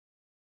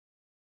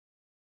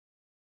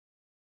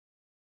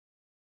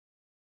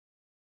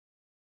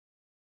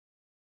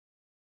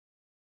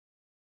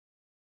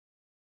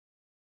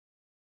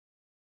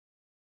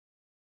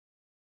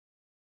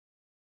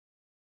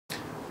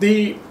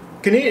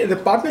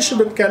The partnership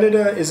with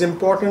Canada is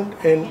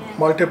important in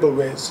multiple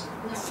ways.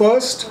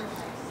 First,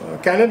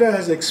 Canada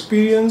has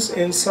experience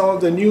in some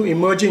of the new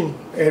emerging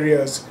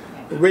areas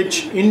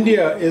which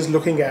India is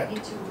looking at.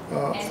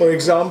 For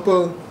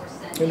example,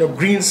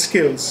 green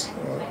skills.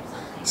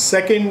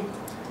 Second,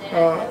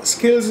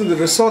 skills in the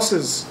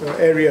resources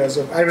areas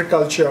of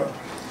agriculture,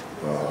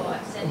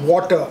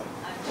 water,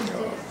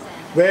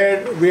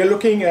 where we are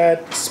looking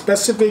at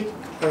specific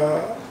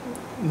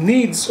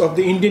needs of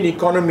the Indian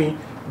economy,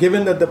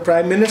 given that the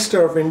Prime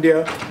Minister of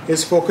India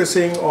is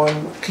focusing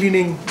on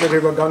cleaning the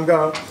river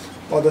Ganga,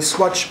 or the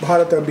Swachh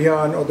Bharat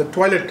Abhiyan, or the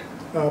toilet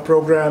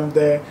program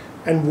there,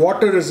 and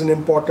water is an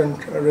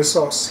important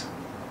resource.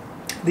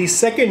 The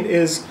second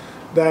is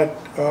that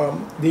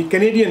the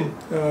Canadian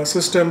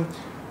system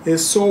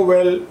is so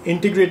well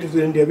integrated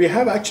with India. We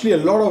have actually a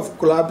lot of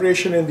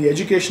collaboration in the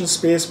education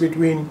space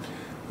between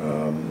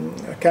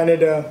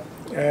Canada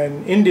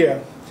and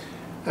India.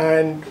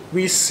 And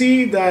we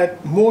see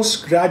that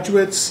most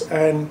graduates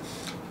and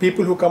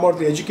people who come out of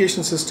the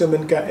education system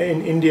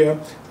in India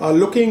are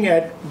looking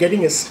at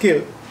getting a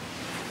skill.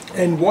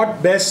 And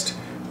what best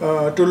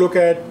to look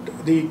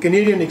at the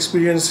Canadian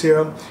experience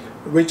here,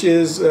 which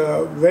is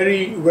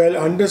very well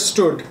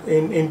understood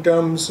in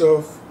terms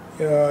of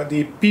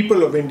the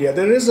people of India.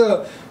 There is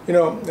a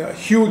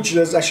huge,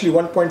 there's actually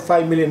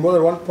 1.5 million, more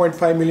than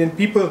 1.5 million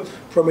people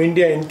from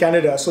India in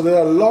Canada. So there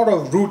are a lot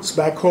of roots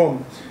back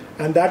home,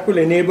 and that will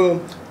enable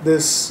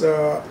this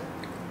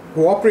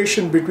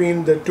cooperation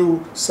between the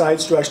two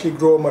sides to actually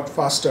grow much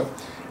faster.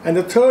 And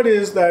the third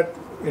is that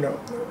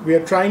we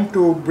are trying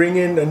to bring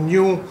in a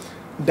new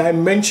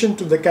dimension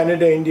to the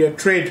Canada-India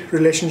trade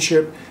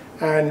relationship,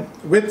 and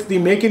with the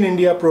Make in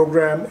India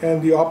program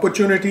and the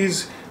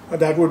opportunities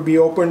that would be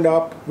opened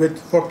up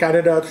for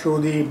Canada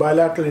through the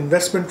bilateral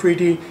investment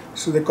treaty,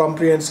 through the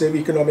comprehensive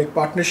economic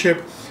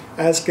partnership,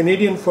 as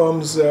Canadian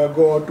firms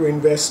go out to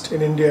invest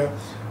in India,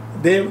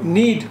 they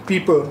need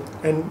people,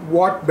 and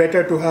what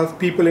better to have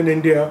people in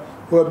India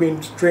who have been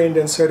trained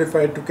and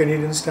certified to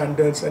Canadian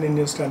standards and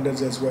Indian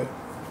standards as well.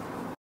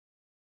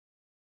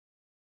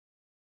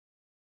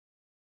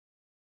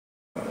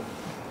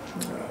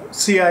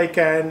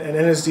 CICan and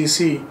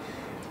NSDC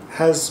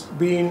has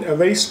been a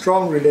very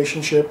strong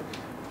relationship,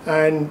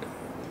 and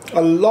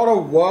a lot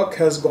of work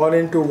has gone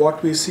into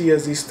what we see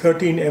as these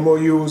 13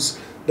 MOUs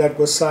that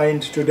were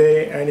signed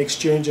today and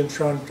exchanged in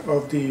front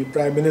of the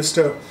Prime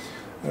Minister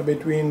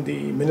between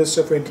the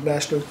Minister for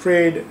International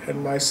Trade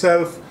and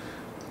myself.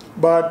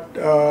 But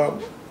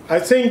I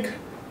think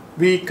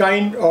we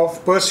kind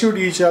of pursued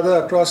each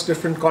other across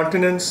different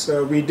continents.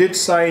 We did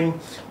sign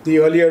the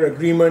earlier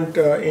agreement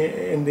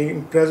in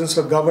the presence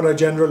of Governor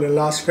General in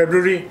last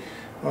February.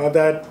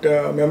 That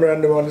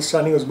memorandum of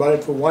understanding was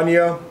valid for 1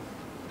 year.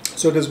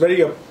 So it is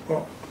very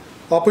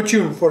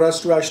opportune for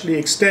us to actually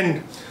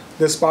extend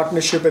this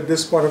partnership at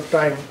this point of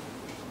time.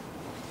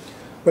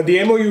 But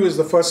the MOU is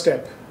the first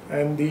step,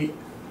 and the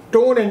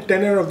tone and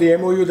tenor of the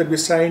MOU that we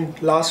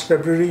signed last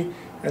February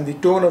and the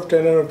tone of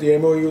tenor of the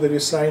MOU that we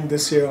signed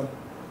this year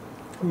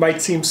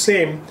might seem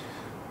same,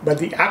 but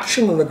the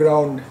action on the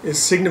ground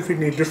is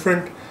significantly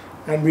different,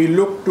 and we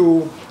look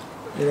to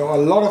a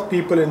lot of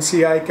people in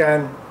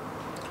CICan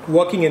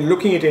working and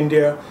looking at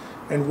India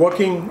and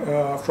working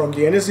from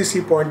the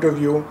NSDC point of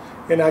view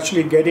in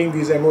actually getting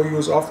these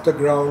MOUs off the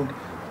ground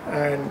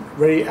and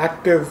very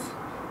active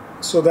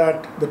so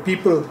that the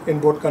people in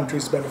both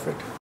countries benefit.